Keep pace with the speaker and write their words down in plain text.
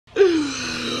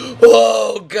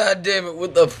Whoa, god damn it,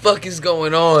 what the fuck is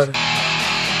going on?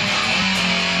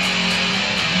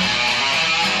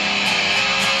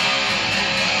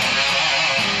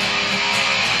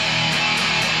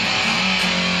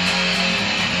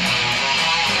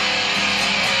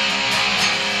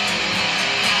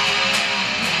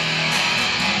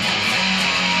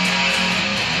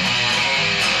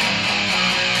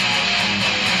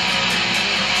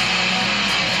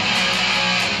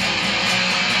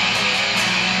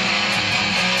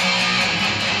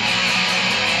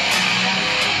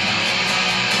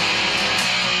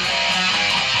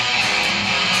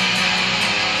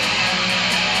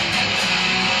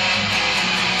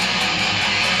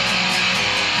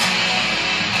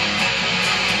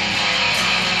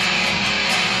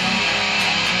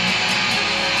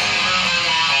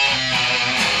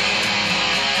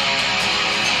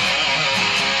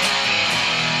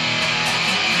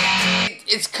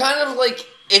 It's kind of like,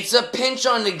 it's a pinch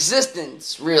on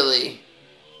existence, really.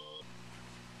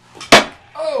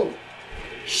 Oh,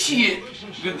 shit.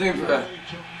 Good thing for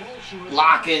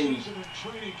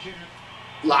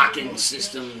locking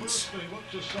systems.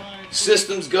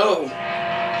 Systems go.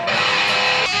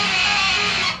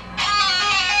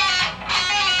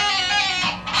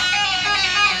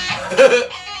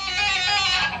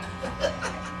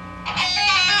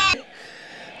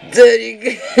 Dude,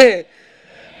 you can't.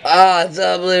 Ah, it's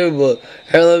unbelievable.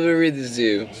 Here, let me read this to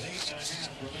you. This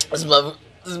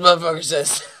motherfucker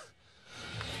says,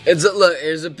 look,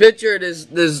 here's a picture of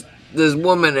this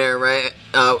woman there, right?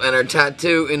 And her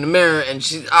tattoo in the mirror, and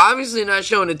she's obviously not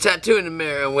showing the tattoo in the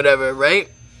mirror and whatever, right?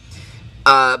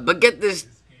 But get this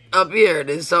up here,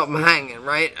 there's something hanging,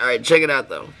 right? Alright, check it out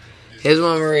though. Here's what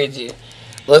I'm gonna read to you.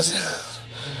 Listen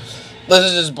to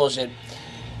this bullshit.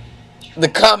 The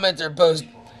commenter post,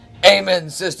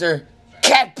 "Amen, sister.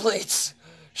 Cat plates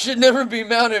should never be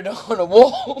mounted on a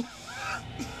wall.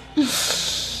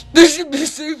 They should be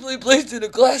safely placed in a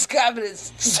glass cabinet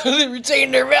so they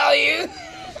retain their value."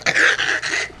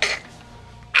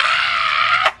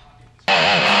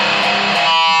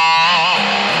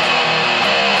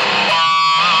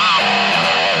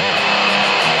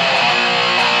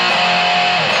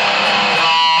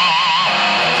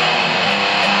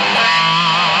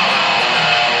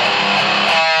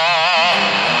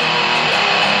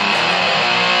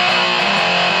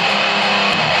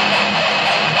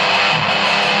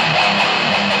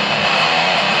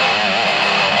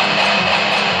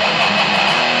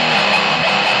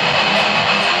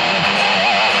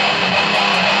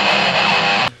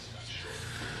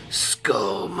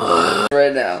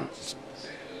 Right now.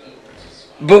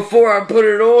 Before I put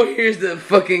it on, here's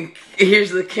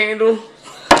the candle.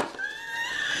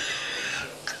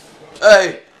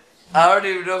 Hey, I don't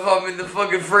even know if I'm in the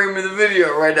fucking frame of the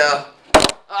video right now.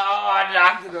 Oh, I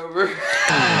knocked it over.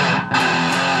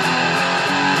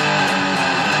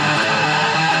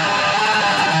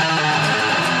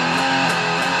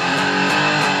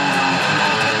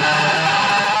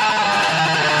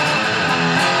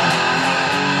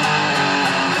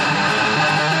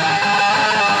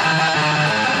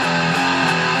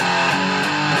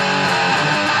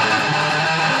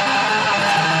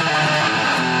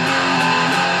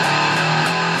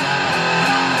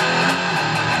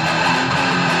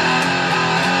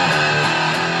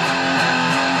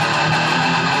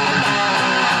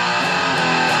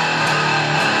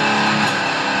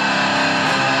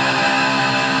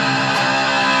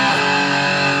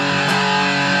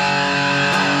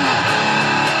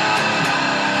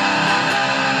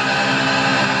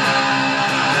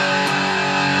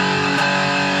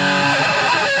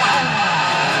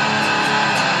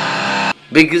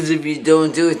 Because if you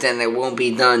don't do it, then it won't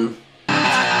be done.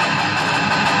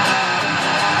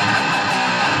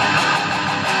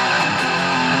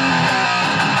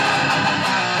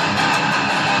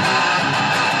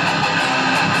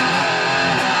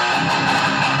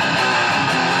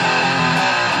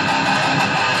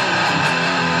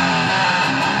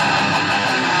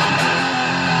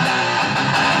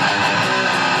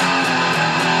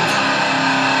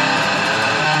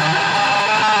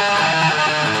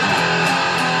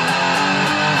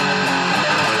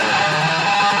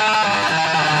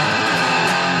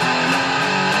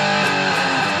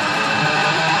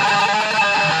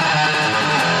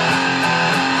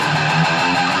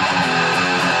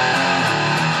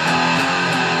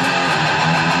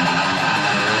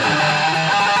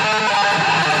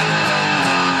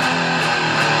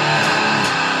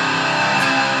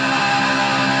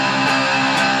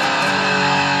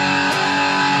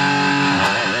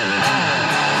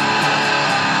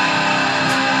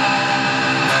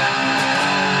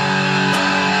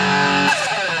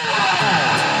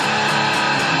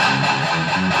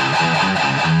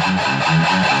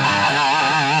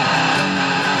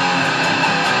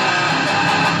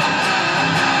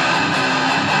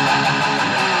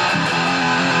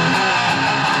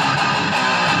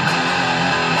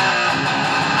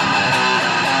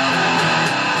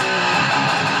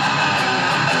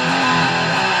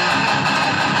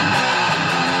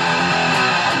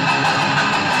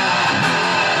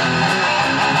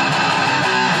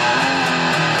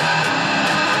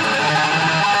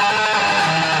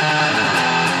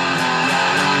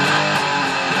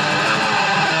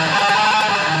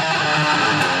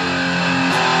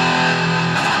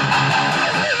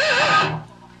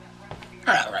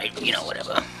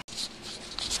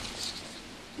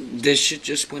 this shit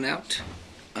just went out.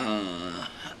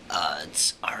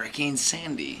 It's Hurricane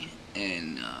Sandy,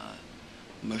 and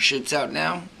more shit's out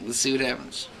now. Let's see what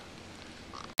happens.